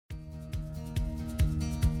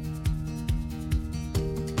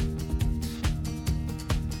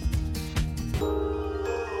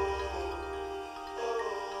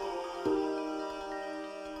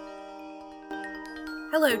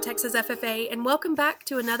Hello, Texas FFA, and welcome back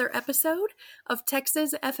to another episode of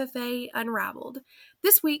Texas FFA Unraveled.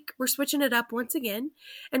 This week, we're switching it up once again,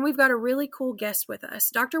 and we've got a really cool guest with us.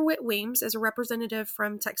 Dr. Whit Weems is a representative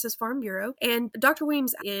from Texas Farm Bureau, and Dr.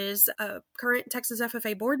 Weems is a current Texas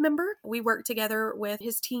FFA board member. We work together with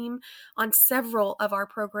his team on several of our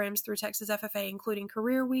programs through Texas FFA, including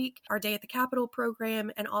Career Week, our Day at the Capitol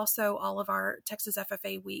program, and also all of our Texas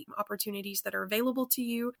FFA Week opportunities that are available to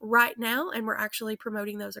you right now, and we're actually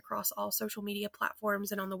promoting those across all social media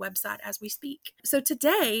platforms and on the website as we speak. So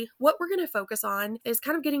today, what we're going to focus on is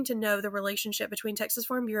kind of getting to know the relationship between Texas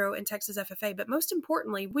Farm Bureau and Texas FFA, but most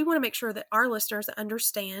importantly, we want to make sure that our listeners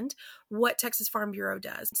understand what Texas Farm Bureau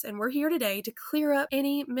does. And we're here today to clear up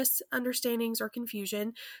any misunderstandings or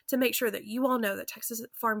confusion to make sure that you all know that Texas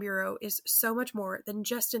Farm Bureau is so much more than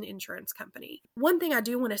just an insurance company. One thing I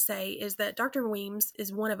do want to say is that Dr. Weems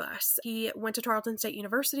is one of us. He went to Tarleton State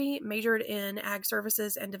University, majored in Ag Services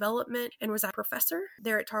and Development, and was a professor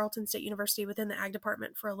there at Tarleton State University within the Ag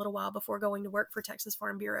Department for a little while before going to work for Texas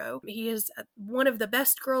Farm Bureau. He is one of the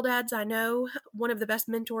best girl dads I know, one of the best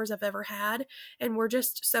mentors I've ever had, and we're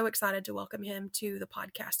just so excited to welcome him to the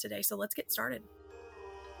podcast today. So let's get started.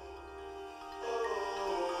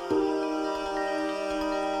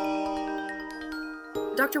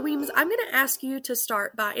 Dr. Weems, I'm going to ask you to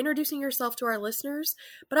start by introducing yourself to our listeners,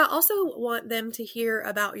 but I also want them to hear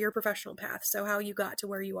about your professional path, so how you got to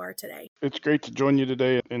where you are today. It's great to join you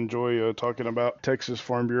today. Enjoy talking about Texas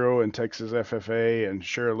Farm Bureau and Texas FFA and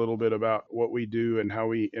share a little bit about what we do and how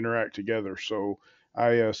we interact together. So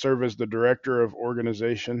I serve as the Director of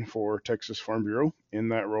Organization for Texas Farm Bureau. In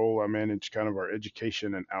that role, I manage kind of our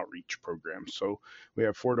education and outreach programs. So we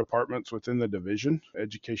have 4 departments within the division: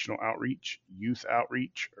 educational outreach, youth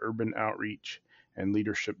outreach, urban outreach, and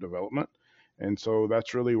leadership development. And so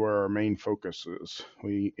that's really where our main focus is.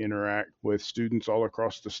 We interact with students all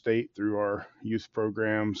across the state through our youth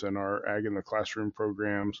programs and our Ag in the Classroom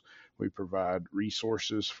programs. We provide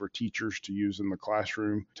resources for teachers to use in the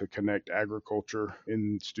classroom to connect agriculture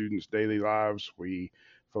in students' daily lives. We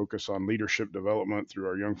focus on leadership development through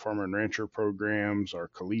our Young Farmer and Rancher programs, our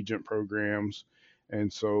collegiate programs.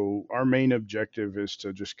 And so our main objective is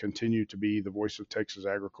to just continue to be the voice of Texas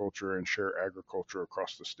agriculture and share agriculture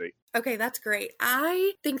across the state. Okay, that's great.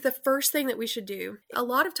 I think the first thing that we should do, a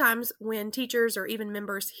lot of times when teachers or even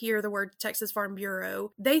members hear the word Texas Farm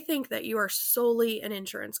Bureau, they think that you are solely an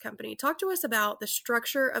insurance company. Talk to us about the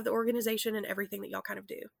structure of the organization and everything that y'all kind of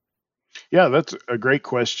do. Yeah, that's a great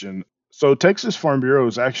question. So Texas Farm Bureau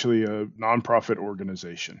is actually a nonprofit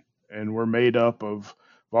organization, and we're made up of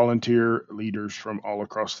volunteer leaders from all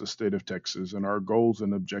across the state of Texas, and our goals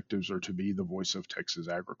and objectives are to be the voice of Texas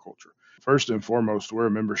agriculture. First and foremost, we're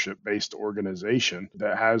a membership-based organization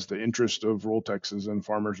that has the interest of rural Texas and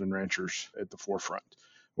farmers and ranchers at the forefront.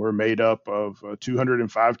 We're made up of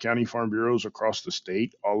 205 county farm bureaus across the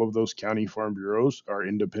state. All of those county farm bureaus are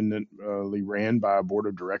independently ran by a board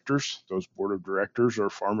of directors. Those board of directors are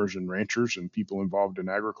farmers and ranchers and people involved in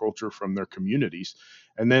agriculture from their communities.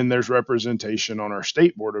 And then there's representation on our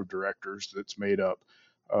state board of directors that's made up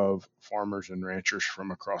of farmers and ranchers from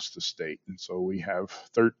across the state. And so we have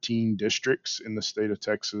 13 districts in the state of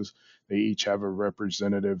Texas. They each have a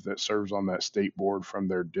representative that serves on that state board from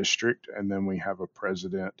their district. And then we have a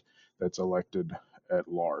president that's elected at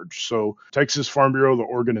large. So Texas Farm Bureau, the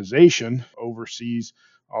organization, oversees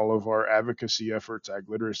all of our advocacy efforts, ag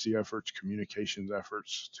literacy efforts, communications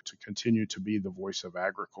efforts to continue to be the voice of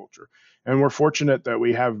agriculture. And we're fortunate that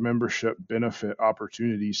we have membership benefit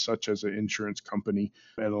opportunities such as an insurance company,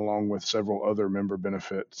 and along with several other member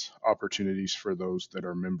benefits opportunities for those that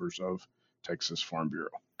are members of Texas Farm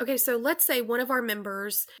Bureau. Okay, so let's say one of our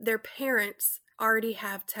members, their parents already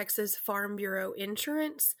have Texas Farm Bureau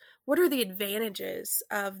insurance. What are the advantages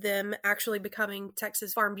of them actually becoming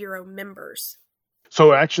Texas Farm Bureau members?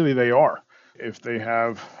 So actually they are. If they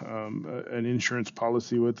have an insurance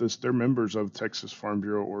policy with us, they're members of Texas Farm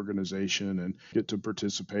Bureau organization and get to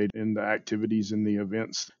participate in the activities and the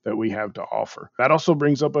events that we have to offer. That also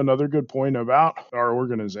brings up another good point about our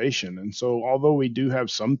organization. And so although we do have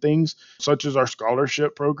some things, such as our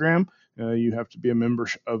scholarship program, you have to be a member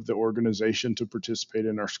of the organization to participate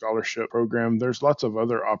in our scholarship program. There's lots of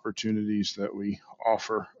other opportunities that we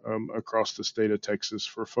offer across the state of Texas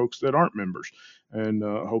for folks that aren't members, and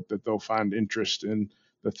hope that they'll find interest in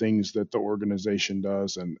the things that the organization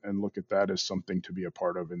does and look at that as something to be a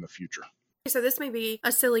part of in the future. So this may be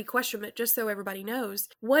a silly question, but just so everybody knows,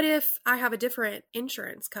 what if I have a different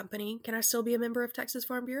insurance company? Can I still be a member of Texas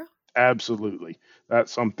Farm Bureau? Absolutely.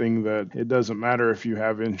 That's something that it doesn't matter if you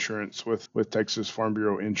have insurance with Texas Farm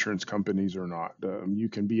Bureau insurance companies or not. You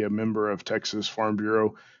can be a member of Texas Farm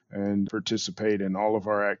Bureau and participate in all of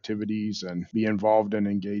our activities and be involved and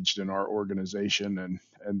engaged in our organization.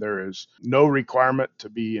 And there is no requirement to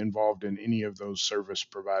be involved in any of those service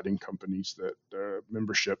providing companies that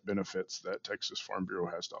membership benefits that Texas Farm Bureau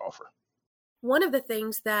has to offer. One of the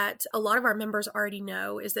things that a lot of our members already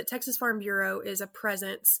know is that Texas Farm Bureau is a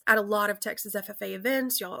presence at a lot of Texas FFA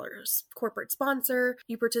events. Y'all are a corporate sponsor.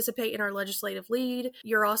 You participate in our legislative lead.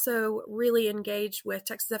 You're also really engaged with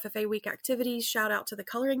Texas FFA Week activities. Shout out to the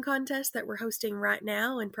coloring contest that we're hosting right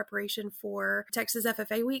now in preparation for Texas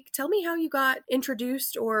FFA Week. Tell me how you got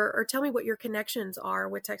introduced or tell me what your connections are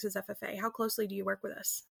with Texas FFA. How closely do you work with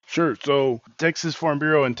us? Sure. So Texas Farm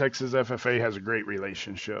Bureau and Texas FFA has a great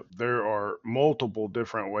relationship. There are multiple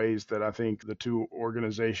different ways that I think the two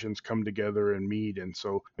organizations come together and meet. And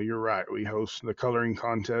so you're right. We host the coloring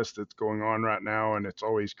contest that's going on right now, and it's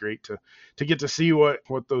always great to get to see what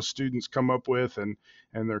those students come up with and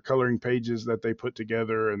their coloring pages that they put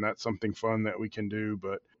together, and that's something fun that we can do.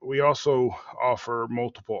 But we also offer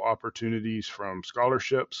multiple opportunities from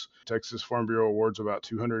scholarships. Texas Farm Bureau awards about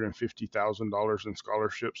 $250,000 in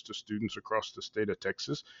scholarships to students across the state of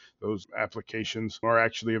Texas. Those applications are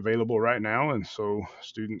actually available right now, and so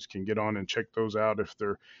students can get on and check those out if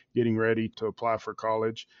they're getting ready to apply for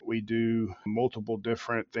college. We do multiple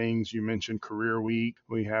different things. You mentioned Career Week.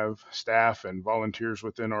 We have staff and volunteers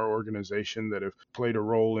within our organization that have played a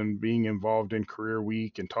role in being involved in Career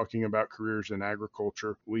Week and talking about careers in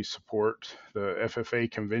agriculture. We support the FFA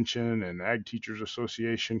convention and Ag Teachers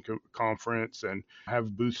Association conference and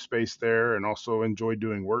have booth space there, and also enjoy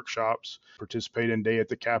doing workshops, participate in Day at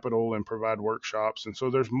the Capitol and provide workshops. And so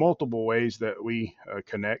there's multiple ways that we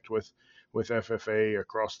connect with FFA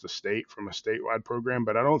across the state from a statewide program,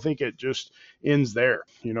 but I don't think it just ends there.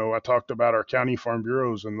 I talked about our county farm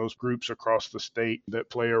bureaus and those groups across the state that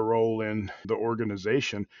play a role in the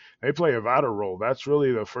organization. They play a vital role. That's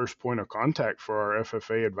really the first point of contact for our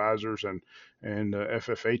FFA advisors and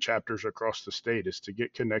FFA chapters across the state, is to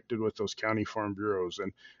get connected with those county farm bureaus.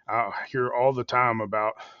 And I hear all the time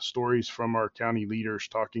about stories from our county leaders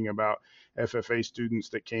talking about FFA students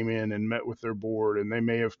that came in and met with their board, and they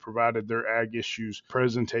may have provided their ag issues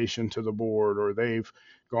presentation to the board, or they've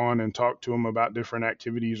gone and talked to them about different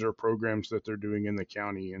activities or programs that they're doing in the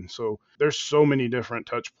county. And so there's so many different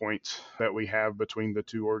touch points that we have between the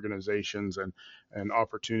two organizations and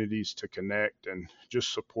opportunities to connect and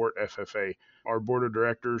just support FFA. Our board of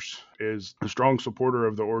directors is a strong supporter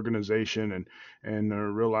of the organization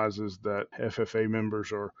and realizes that FFA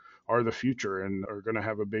members are the future and are going to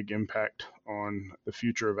have a big impact on the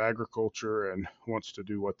future of agriculture, and wants to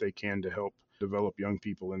do what they can to help develop young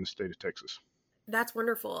people in the state of Texas. That's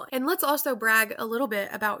wonderful. And let's also brag a little bit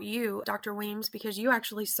about you, Dr. Weems, because you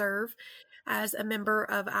actually serve as a member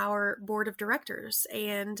of our board of directors.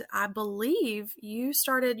 And I believe you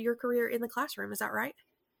started your career in the classroom. Is that right?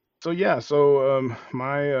 So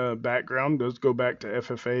my background does go back to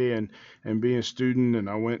FFA and being a student, and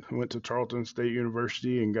I went to Tarleton State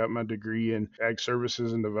University and got my degree in Ag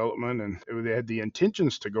Services and Development, and they had the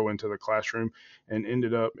intentions to go into the classroom, and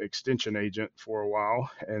ended up extension agent for a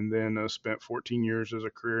while, and then spent 14 years as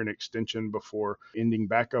a career in extension before ending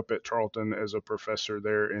back up at Tarleton as a professor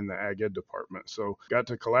there in the Ag Ed department. So got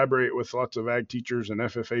to collaborate with lots of ag teachers and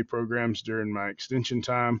FFA programs during my extension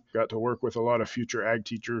time. Got to work with a lot of future ag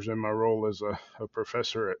teachers in my role as a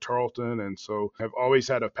professor at Tarleton, and so I've always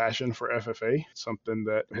had a passion for FFA, something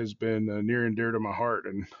that has been near and dear to my heart.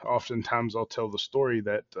 And oftentimes I'll tell the story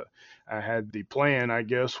that I had the plan, I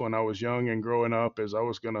guess, when I was young and growing up, is I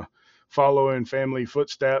was going to follow in family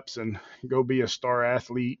footsteps and go be a star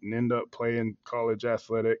athlete and end up playing college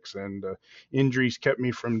athletics. And injuries kept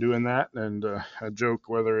me from doing that. And I joke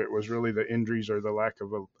whether it was really the injuries or the lack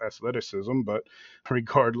of athleticism, but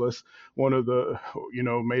regardless, one of the,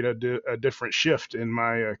 made a different shift in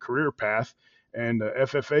my career path. And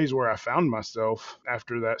FFA is where I found myself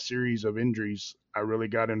after that series of injuries. I really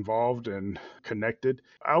got involved and connected.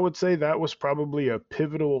 I would say that was probably a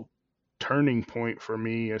pivotal turning point for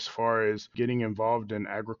me as far as getting involved in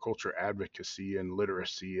agriculture advocacy and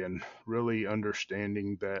literacy, and really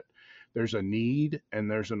understanding that there's a need and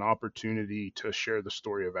there's an opportunity to share the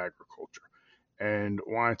story of agriculture and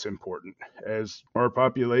why it's important. As our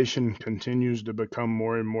population continues to become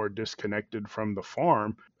more and more disconnected from the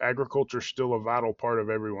farm, agriculture is still a vital part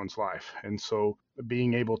of everyone's life. And so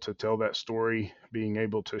being able to tell that story, being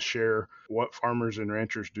able to share what farmers and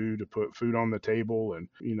ranchers do to put food on the table, and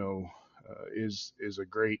is a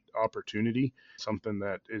great opportunity, something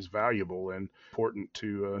that is valuable and important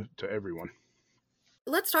to everyone.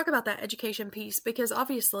 Let's talk about that education piece, because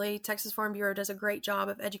obviously Texas Farm Bureau does a great job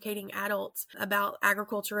of educating adults about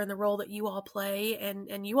agriculture and the role that you all play,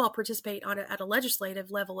 and you all participate at a legislative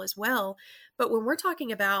level as well. But when we're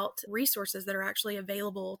talking about resources that are actually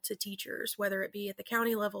available to teachers, whether it be at the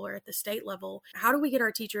county level or at the state level, how do we get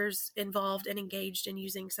our teachers involved and engaged in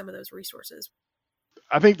using some of those resources?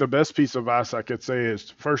 I think the best piece of advice I could say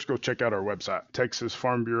is first go check out our website,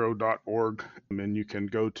 texasfarmbureau.org, and you can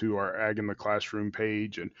go to our Ag in the Classroom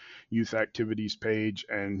page and youth activities page,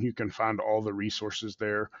 and you can find all the resources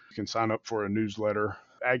there. You can sign up for a newsletter.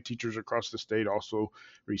 Ag teachers across the state also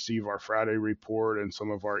receive our Friday report and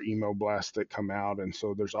some of our email blasts that come out, and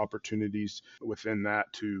so there's opportunities within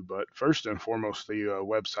that too. But first and foremost, the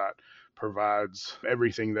website provides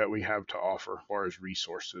everything that we have to offer as far as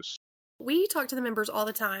resources. We talk to the members all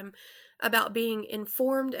the time about being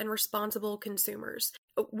informed and responsible consumers.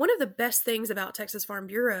 One of the best things about Texas Farm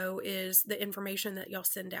Bureau is the information that y'all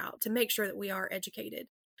send out to make sure that we are educated.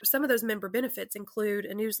 Some of those member benefits include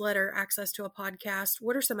a newsletter, access to a podcast.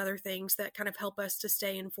 What are some other things that kind of help us to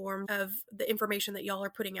stay informed of the information that y'all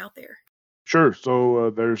are putting out there? Sure. So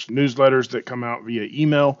there's newsletters that come out via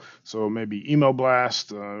email. So maybe email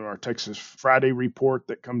blast, our Texas Friday report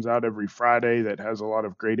that comes out every Friday that has a lot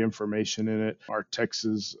of great information in it. Our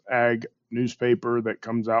Texas Ag newspaper that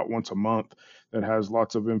comes out once a month that has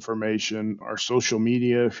lots of information. Our social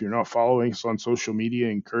media, if you're not following us on social media,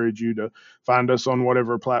 I encourage you to find us on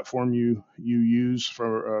whatever platform you use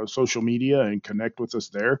for social media and connect with us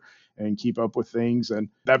there and keep up with things. And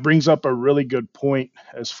that brings up a really good point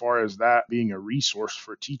as far as that being a resource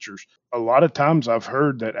for teachers. A lot of times I've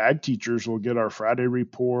heard that ag teachers will get our Friday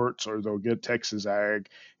reports or they'll get Texas Ag,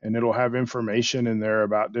 and it'll have information in there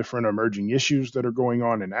about different emerging issues that are going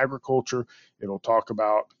on in agriculture. It'll talk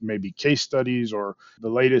about maybe case studies or the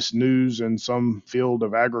latest news in some field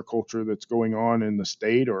of agriculture that's going on in the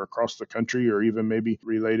state or across the country, or even maybe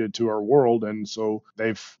related to our world. And so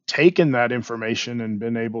they've taken that information and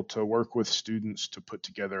been able to work with students to put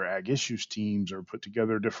together ag issues teams or put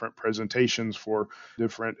together different presentations for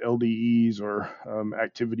different LDEs or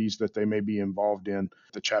activities that they may be involved in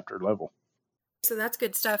at the chapter level. So that's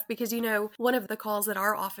good stuff, because, one of the calls that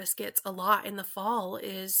our office gets a lot in the fall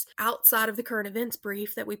is outside of the current events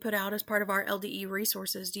brief that we put out as part of our LDE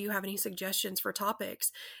resources. Do you have any suggestions for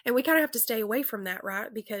topics? And we kind of have to stay away from that,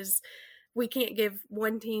 right? Because we can't give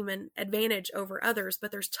one team an advantage over others, but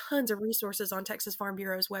there's tons of resources on Texas Farm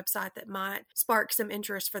Bureau's website that might spark some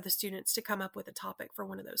interest for the students to come up with a topic for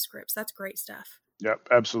one of those scripts. That's great stuff. Yep,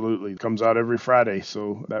 absolutely. It comes out every Friday,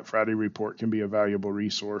 so that Friday report can be a valuable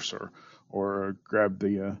resource, or grab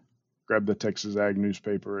the Texas Ag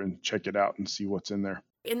newspaper and check it out and see what's in there.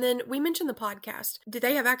 And then we mentioned the podcast. Do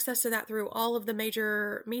they have access to that through all of the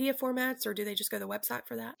major media formats, or do they just go to the website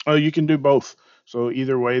for that? Oh, you can do both. So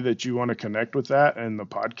either way that you want to connect with that, and the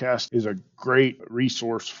podcast is a great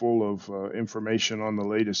resource full of information on the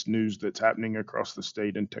latest news that's happening across the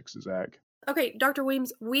state in Texas Ag. Okay, Dr.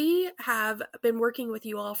 Weems, we have been working with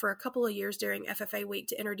you all for a couple of years during FFA week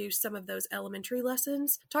to introduce some of those elementary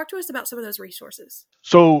lessons. Talk to us about some of those resources.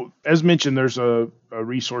 So as mentioned, there's a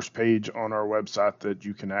resource page on our website that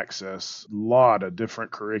you can access. A lot of different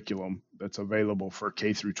curriculum that's available for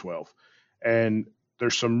K through 12. And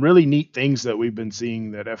there's some really neat things that we've been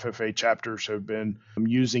seeing that FFA chapters have been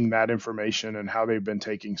using that information and how they've been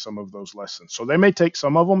taking some of those lessons. So they may take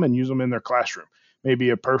some of them and use them in their classroom.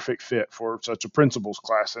 Maybe a perfect fit for such a principles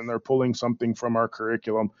class, and they're pulling something from our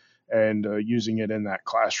curriculum and using it in that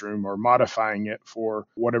classroom or modifying it for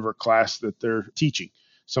whatever class that they're teaching.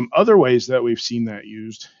 Some other ways that we've seen that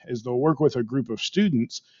used is they'll work with a group of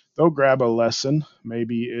students. They'll grab a lesson,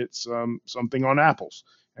 maybe it's something on apples,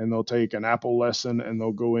 and they'll take an apple lesson and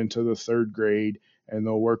they'll go into the third grade and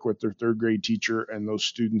they'll work with their third grade teacher and those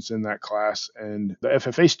students in that class. And the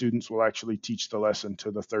FFA students will actually teach the lesson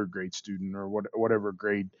to the third grade student or whatever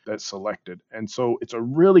grade that's selected. And so it's a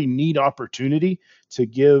really neat opportunity to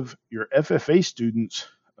give your FFA students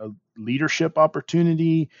a leadership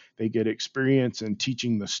opportunity. They get experience in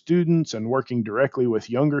teaching the students and working directly with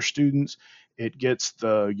younger students. It gets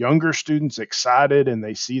the younger students excited and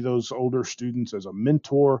they see those older students as a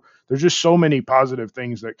mentor. There's just so many positive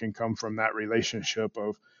things that can come from that relationship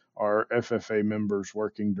of our FFA members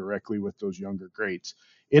working directly with those younger grades.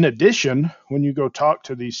 In addition, when you go talk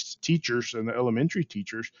to these teachers and the elementary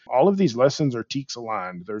teachers, all of these lessons are TEKS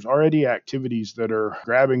aligned. There's already activities that are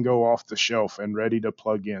grab and go off the shelf and ready to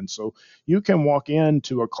plug in. So you can walk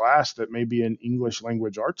into a class that may be an English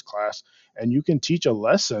language arts class and you can teach a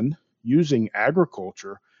lesson using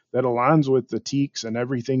agriculture that aligns with the TEKS and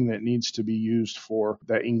everything that needs to be used for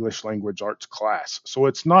that English language arts class. So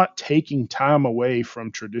it's not taking time away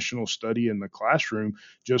from traditional study in the classroom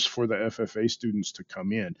just for the FFA students to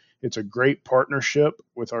come in. It's a great partnership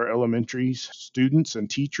with our elementary students and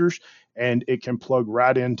teachers, and it can plug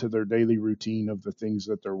right into their daily routine of the things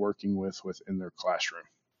that they're working with within their classroom.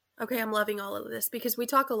 Okay, I'm loving all of this because we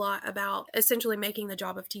talk a lot about essentially making the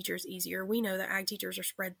job of teachers easier. We know that ag teachers are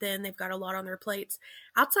spread thin, they've got a lot on their plates.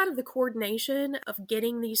 Outside of the coordination of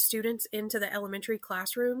getting these students into the elementary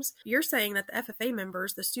classrooms, you're saying that the FFA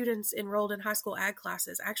members, the students enrolled in high school ag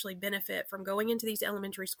classes, actually benefit from going into these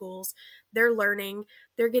elementary schools. They're learning,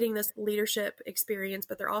 they're getting this leadership experience,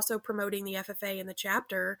 but they're also promoting the FFA in the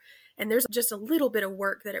chapter. And there's just a little bit of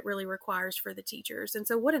work that it really requires for the teachers. And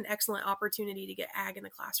so what an excellent opportunity to get ag in the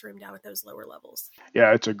classroom down at those lower levels.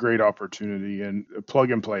 Yeah, it's a great opportunity and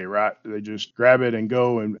plug and play, right? They just grab it and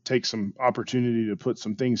go and take some opportunity to put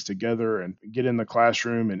some things together and get in the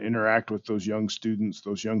classroom and interact with those young students.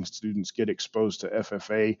 Those young students get exposed to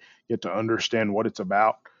FFA, get to understand what it's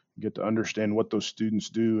about, get to understand what those students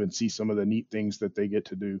do and see some of the neat things that they get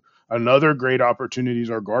to do. Another great opportunity is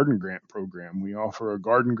our garden grant program. We offer a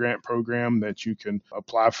garden grant program that you can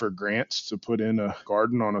apply for grants to put in a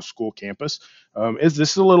garden on a school campus. Is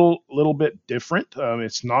this a little bit different?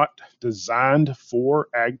 It's not designed for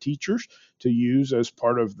ag teachers to use as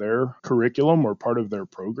part of their curriculum or part of their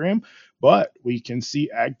program, but we can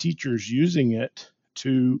see ag teachers using it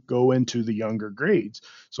to go into the younger grades.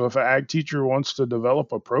 So if an ag teacher wants to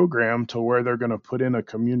develop a program to where they're going to put in a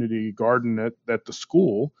community garden at the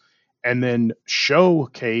school and then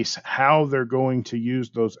showcase how they're going to use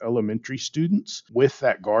those elementary students with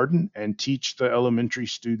that garden and teach the elementary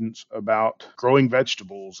students about growing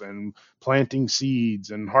vegetables and planting seeds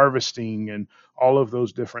and harvesting and all of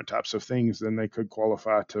those different types of things, then they could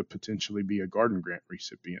qualify to potentially be a garden grant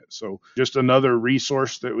recipient. So just another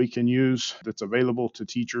resource that we can use that's available to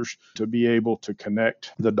teachers to be able to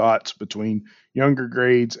connect the dots between younger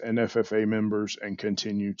grades and FFA members and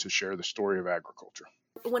continue to share the story of agriculture.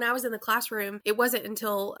 When I was in the classroom, it wasn't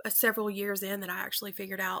until several years in that I actually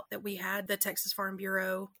figured out that we had the Texas Farm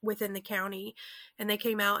Bureau within the county, and they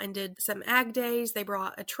came out and did some ag days. They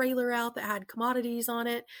brought a trailer out that had commodities on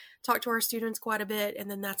it, talked to our students quite a bit,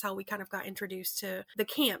 and then that's how we kind of got introduced to the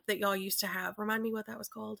camp that y'all used to have. Remind me what that was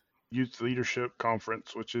called. Youth Leadership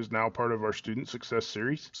Conference, which is now part of our Student Success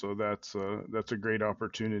Series. So that's a great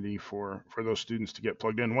opportunity for those students to get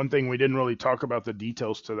plugged in. One thing we didn't really talk about the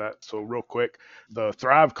details to that. So real quick, the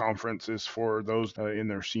Thrive Conference is for those in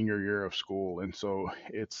their senior year of school. And so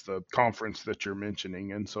it's the conference that you're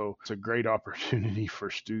mentioning. And so it's a great opportunity for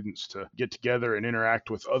students to get together and interact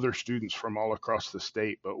with other students from all across the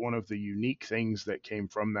state. But one of the unique things that came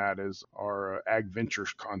from that is our Ag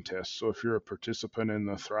Ventures contest. So if you're a participant in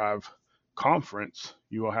the Thrive conference,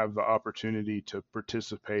 you will have the opportunity to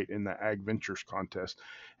participate in the Ag Ventures contest.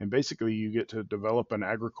 And basically, you get to develop an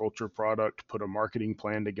agriculture product, put a marketing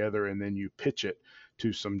plan together, and then you pitch it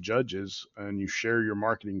to some judges and you share your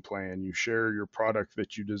marketing plan, you share your product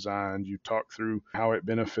that you designed, you talk through how it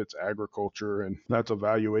benefits agriculture, and that's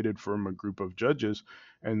evaluated from a group of judges.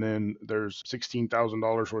 And then there's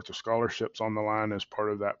 $16,000 worth of scholarships on the line as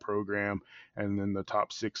part of that program. And then the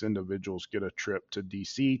top 6 individuals get a trip to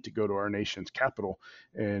DC to go to our nation's capital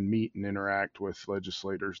and meet and interact with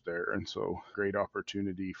legislators there. And so great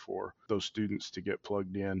opportunity for those students to get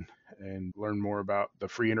plugged in and learn more about the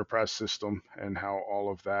free enterprise system and how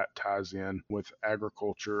all of that ties in with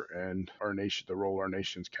agriculture and our nation, the role our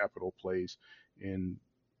nation's capital plays in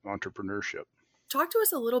entrepreneurship. Talk to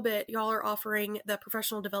us a little bit. Y'all are offering the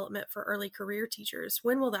professional development for early career teachers.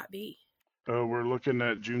 When will that be? We're looking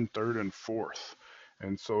at June 3rd and 4th.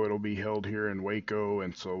 And so it'll be held here in Waco.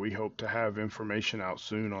 And so we hope to have information out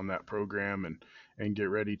soon on that program and get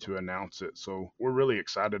ready to announce it. So we're really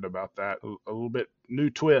excited about that. A little bit new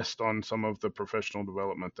twist on some of the professional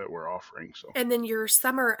development that we're offering. So. And then your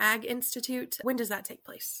Summer Ag Institute, when does that take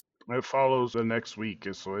place? It follows the next week,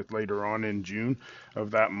 so it's later on in June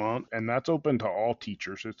of that month, and that's open to all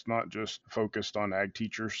teachers. It's not just focused on ag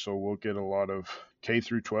teachers, so we'll get a lot of K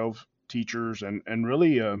through 12 teachers, and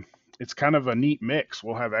really it's kind of a neat mix.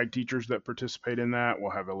 We'll have ag teachers that participate in that.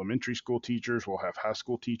 We'll have elementary school teachers. We'll have high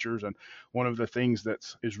school teachers. And one of the things that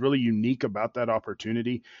is really unique about that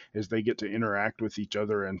opportunity is they get to interact with each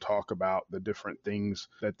other and talk about the different things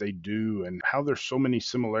that they do and how there's so many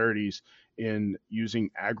similarities in using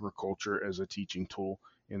agriculture as a teaching tool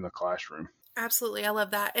in the classroom. Absolutely. I love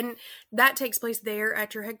that. And that takes place there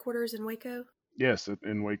at your headquarters in Waco? Yes,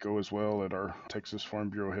 in Waco as well at our Texas Farm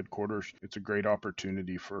Bureau headquarters. It's a great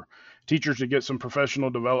opportunity for teachers to get some professional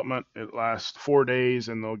development. It lasts 4 days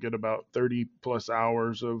and they'll get about 30 plus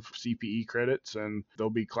hours of CPE credits, and there'll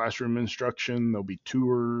be classroom instruction, there'll be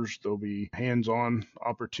tours, there'll be hands-on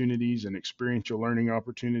opportunities and experiential learning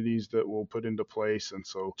opportunities that we'll put into place. And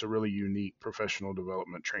so it's a really unique professional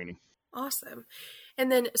development training. Awesome.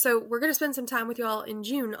 And then, so we're going to spend some time with y'all in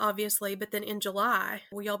June, obviously, but then in July,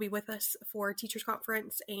 will y'all be with us for Teachers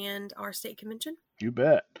Conference and our state convention? You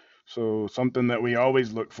bet. So something that we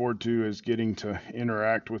always look forward to is getting to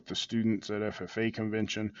interact with the students at FFA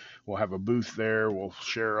convention. We'll have a booth there. We'll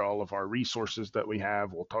share all of our resources that we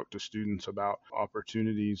have. We'll talk to students about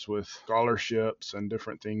opportunities with scholarships and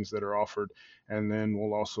different things that are offered. And then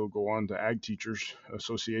we'll also go on to Ag Teachers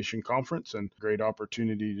Association conference, and great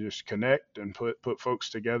opportunity to just connect and put folks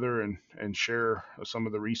together and share some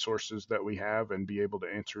of the resources that we have and be able to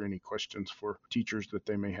answer any questions for teachers that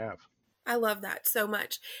they may have. I love that so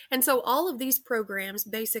much. And so all of these programs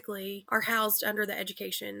basically are housed under the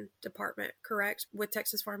education department, correct? With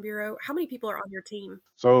Texas Farm Bureau. How many people are on your team?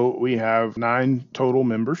 So we have 9 total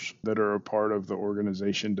members that are a part of the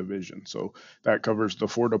organization division. So that covers the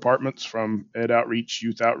 4 departments from Ed Outreach,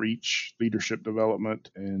 Youth Outreach, Leadership Development,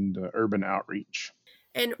 and Urban Outreach.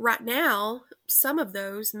 And right now, some of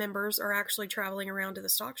those members are actually traveling around to the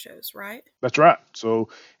stock shows, right? That's right. So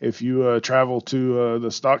if you travel to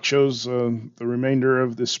the stock shows the remainder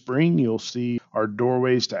of this spring, you'll see our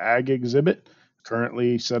Doorways to Ag exhibit,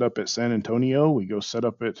 currently set up at San Antonio. We go set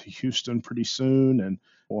up at Houston pretty soon, and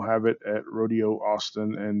we'll have it at Rodeo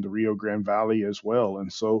Austin and the Rio Grande Valley as well.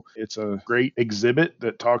 And so it's a great exhibit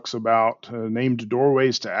that talks about named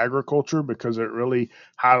Doorways to Agriculture, because it really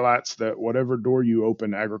highlights that whatever door you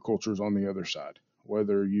open, agriculture is on the other side.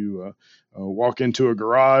 Whether you walk into a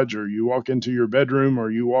garage, or you walk into your bedroom, or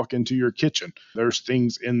you walk into your kitchen, there's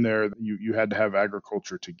things in there that you had to have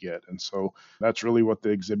agriculture to get. And so that's really what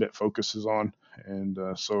the exhibit focuses on. And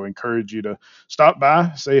so encourage you to stop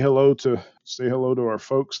by, say hello to our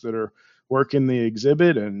folks that are working the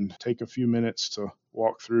exhibit, and take a few minutes to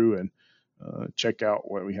walk through and check out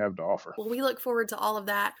what we have to offer. Well, we look forward to all of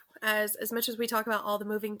that. As much as we talk about all the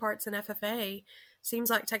moving parts in FFA,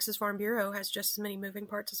 seems like Texas Farm Bureau has just as many moving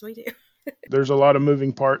parts as we do. There's a lot of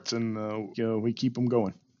moving parts, and we keep them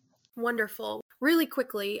going. Wonderful. Really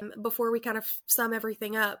quickly, before we kind of sum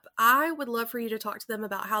everything up, I would love for you to talk to them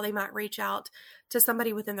about how they might reach out to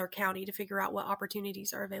somebody within their county to figure out what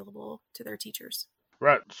opportunities are available to their teachers.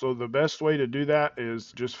 Right. So the best way to do that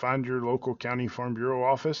is just find your local county farm bureau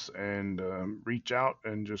office and reach out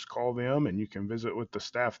and just call them, and you can visit with the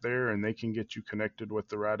staff there, and they can get you connected with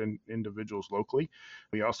the right individuals locally.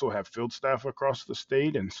 We also have field staff across the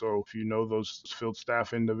state, and so if you know those field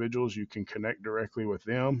staff individuals, you can connect directly with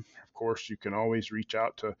them. Of course, you can always reach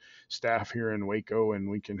out to staff here in Waco, and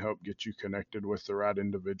we can help get you connected with the right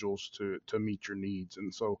individuals to meet your needs.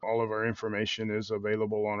 And so all of our information is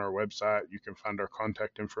available on our website. You can find our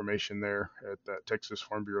contact information there at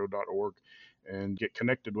texasfarmbureau.org and get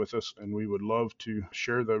connected with us. And we would love to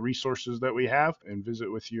share the resources that we have and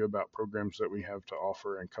visit with you about programs that we have to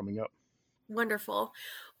offer and coming up. Wonderful.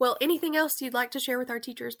 Well, anything else you'd like to share with our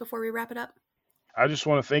teachers before we wrap it up? I just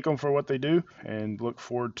want to thank them for what they do and look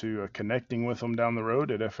forward to connecting with them down the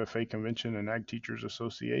road at FFA Convention and Ag Teachers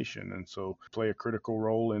Association. And so play a critical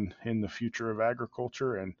role in the future of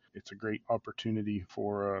agriculture. And it's a great opportunity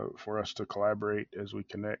for us to collaborate as we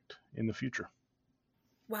connect in the future.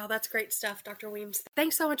 Wow, that's great stuff, Dr. Weems.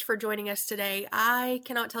 Thanks so much for joining us today. I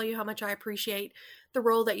cannot tell you how much I appreciate the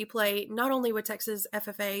role that you play, not only with Texas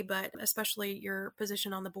FFA, but especially your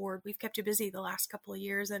position on the board. We've kept you busy the last couple of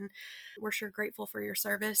years, and we're sure grateful for your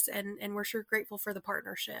service, and we're sure grateful for the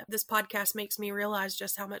partnership. This podcast makes me realize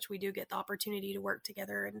just how much we do get the opportunity to work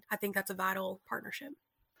together, and I think that's a vital partnership.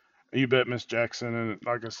 You bet, Miss Jackson. And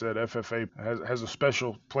like I said, FFA has a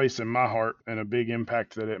special place in my heart and a big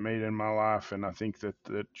impact that it made in my life. And I think that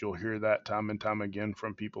you'll hear that time and time again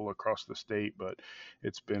from people across the state. But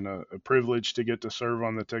it's been a privilege to get to serve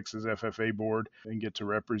on the Texas FFA board and get to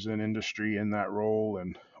represent industry in that role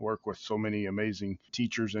and work with so many amazing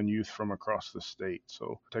teachers and youth from across the state.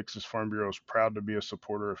 So Texas Farm Bureau is proud to be a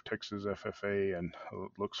supporter of Texas FFA and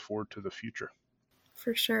looks forward to the future.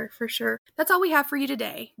 For sure, for sure. That's all we have for you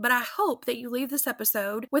today, but I hope that you leave this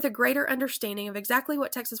episode with a greater understanding of exactly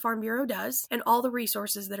what Texas Farm Bureau does and all the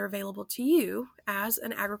resources that are available to you as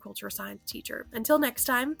an agricultural science teacher. Until next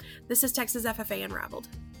time, this is Texas FFA Unraveled.